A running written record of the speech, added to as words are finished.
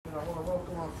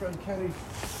friend Kenny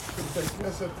from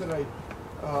Knesset today.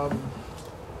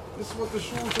 This is what the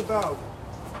shul is about.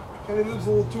 Kenny lives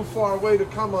a little too far away to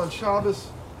come on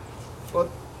Shabbos, but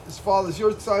his father's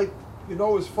yurtzeit. You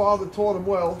know his father taught him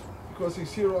well because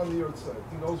he's here on the yurtzeit.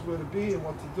 He knows where to be and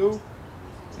what to do.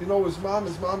 You know his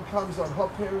mom comes on her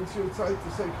parents' yurtzeit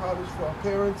to say Kaddish for her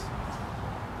parents.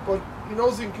 But he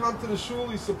knows he can come to the shul,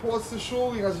 he supports the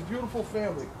shul, he has a beautiful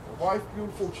family, a wife,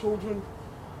 beautiful children.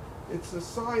 It's a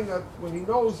sign that when he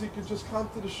knows he can just come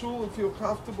to the shul and feel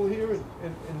comfortable here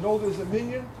and know there's a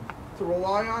minyan to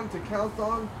rely on, to count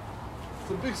on.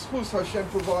 It's a big schus Hashem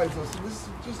provides us. And this is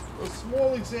just a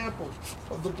small example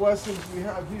of the blessings we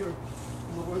have here in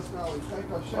the West Valley. Thank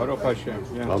Hashem.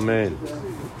 Yeah. Amen.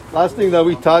 Last thing that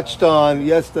we touched on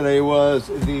yesterday was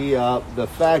the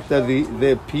fact that the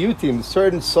piyutim,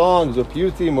 certain songs or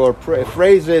piyutim or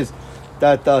phrases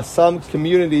that some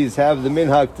communities have the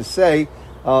minhag to say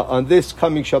on this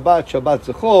coming Shabbat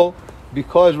Zechor,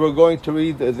 because we're going to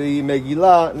read the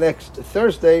Megillah next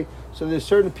Thursday. So there's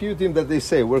certain piyutim that they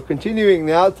say. We're continuing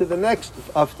now to the next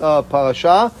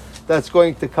parasha that's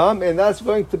going to come, and that's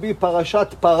going to be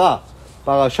Parashat Parah.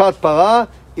 Parashat Parah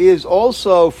is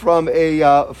also from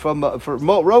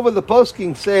Rov of the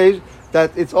Poskim says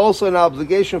that it's also an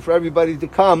obligation for everybody to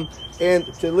come and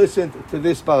to listen to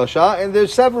this parasha, and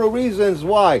there's several reasons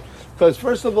why. Because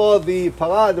first of all, the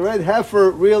parah, the red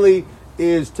heifer, really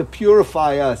is to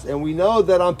purify us, and we know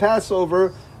that on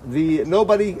Passover,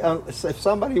 if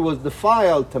somebody was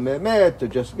defiled, to memet, or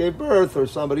just gave birth, or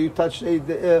somebody who touched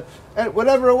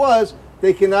whatever it was,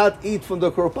 they cannot eat from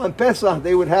the Korban Pesach.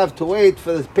 They would have to wait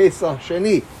for the Pesach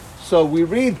Sheni. So we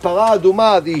read Parah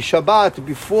Aduma, the Shabbat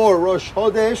before Rosh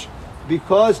Chodesh,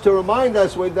 because to remind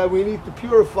us that we need to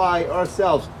purify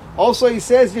ourselves. Also, he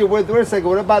says here, wait a second,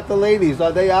 what about the ladies?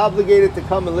 Are they obligated to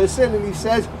come and listen? And he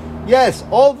says, yes,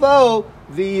 although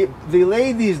the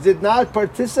ladies did not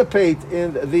participate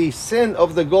in the sin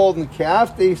of the golden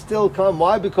calf, they still come.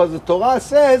 Why? Because the Torah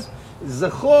says,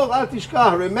 Zechor al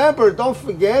tishkach. Remember, don't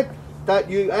forget that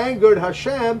you angered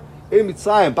Hashem in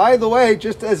Mitzrayim. By the way,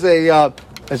 just as a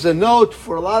note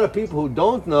for a lot of people who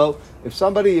don't know,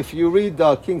 if you read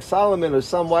King Solomon or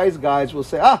some wise guys will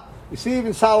say, you see,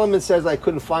 even Solomon says I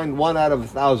couldn't find 1 out of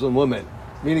 1,000 women.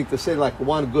 Meaning to say like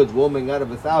one good woman out of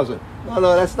 1,000. No,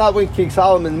 that's not what King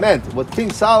Solomon meant. What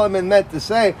King Solomon meant to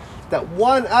say, that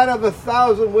 1 out of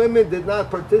 1,000 women did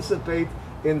not participate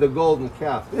in the golden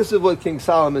calf. This is what King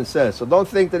Solomon says. So don't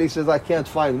think that he says, I can't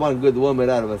find one good woman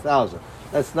out of 1,000.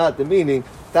 That's not the meaning.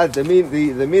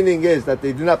 The meaning is that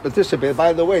they did not participate.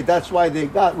 By the way, that's why they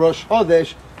got Rosh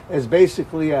Chodesh as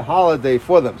basically a holiday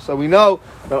for them. So we know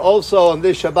that also on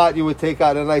this Shabbat you would take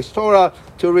out a nice Torah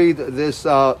to read this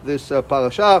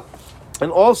parasha.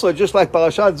 And also, just like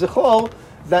Parashat Zechor,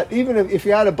 that even if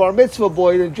you had a bar mitzvah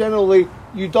boy, then generally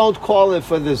you don't call him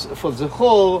for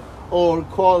Zechor or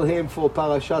call him for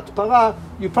Parashat Parah.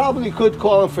 You probably could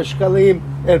call him for Shkalim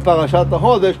and Parashat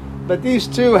Chodesh, but these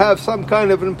two have some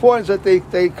kind of importance that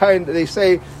they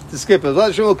say to skip it.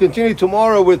 Hashem will continue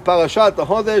tomorrow with Parashat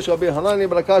Chodesh. Rabbi Hanani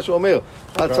Barakash Omer.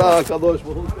 Atzah HaKadosh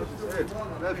Baruch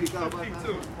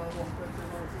Hu.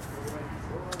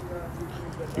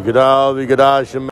 Yigadal,